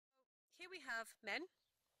we have men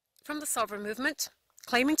from the sovereign movement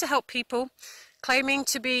claiming to help people, claiming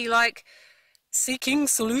to be like seeking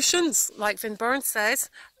solutions, like Byrne says,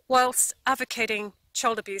 whilst advocating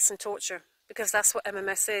child abuse and torture, because that's what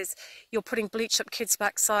MMS is. You're putting bleach up kids'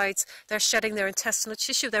 backsides, they're shedding their intestinal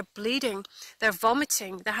tissue, they're bleeding, they're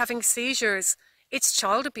vomiting, they're having seizures. It's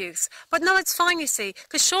child abuse. But no, it's fine, you see,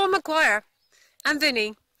 because Sean Maguire and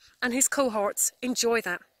Vinny and his cohorts enjoy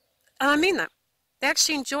that. And I mean that. They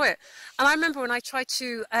actually enjoy it. And I remember when I tried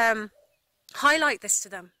to highlight this to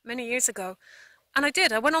them many years ago, and I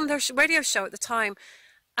did. I went on their radio show at the time,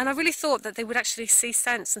 and I really thought that they would actually see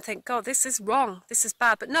sense and think, God, this is wrong, this is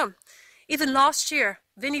bad. But no. Even last year,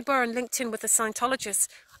 Vinnie Byrne linked in with a Scientologist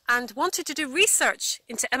and wanted to do research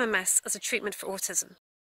into MMS as a treatment for autism.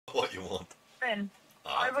 What you want? Ben,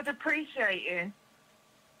 I would appreciate you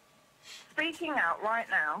speaking out right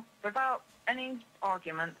now without any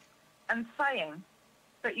argument and saying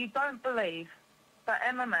that you don't believe that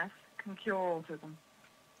MMS can cure autism.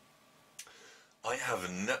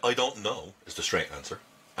 I don't know is the straight answer,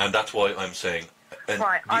 and that's why I'm saying. And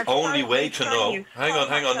right, the only way to know. Hang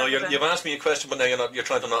on. No, you've asked me a question, but now you're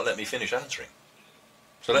trying to not let me finish answering.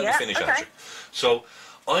 So let me finish answering. So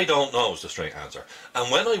I don't know is the straight answer.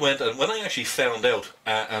 And when I actually found out,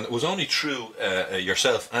 and it was only through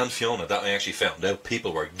yourself and Fiona that I actually found out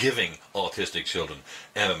people were giving autistic children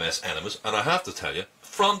MMS enemas, and I have to tell you,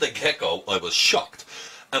 from the get-go, I was shocked.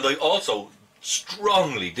 And I also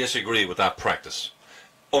strongly disagree with that practice.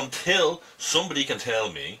 Until somebody can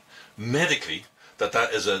tell me, medically,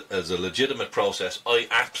 that is a legitimate process, I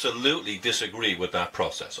absolutely disagree with that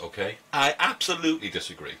process, okay? I absolutely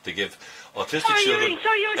disagree to give autistic children...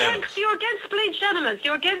 So you're against bleached enemas.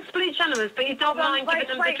 You're against bleached enemas, but you don't mind giving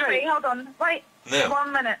them the drink. Hold on. Wait. Now,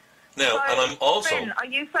 1 minute. Now, so, and I'm also... Ben, are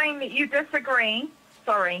you saying that you disagree?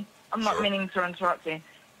 Sorry, I'm not meaning to interrupt you.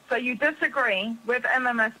 So you disagree with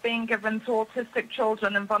MMS being given to autistic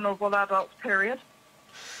children and vulnerable adults, period?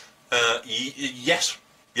 Yes.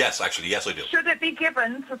 Yes, actually, yes, I do. Should it be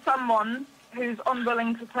given to someone who's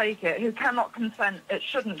unwilling to take it, who cannot consent? It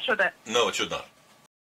shouldn't, should it? No, it should not.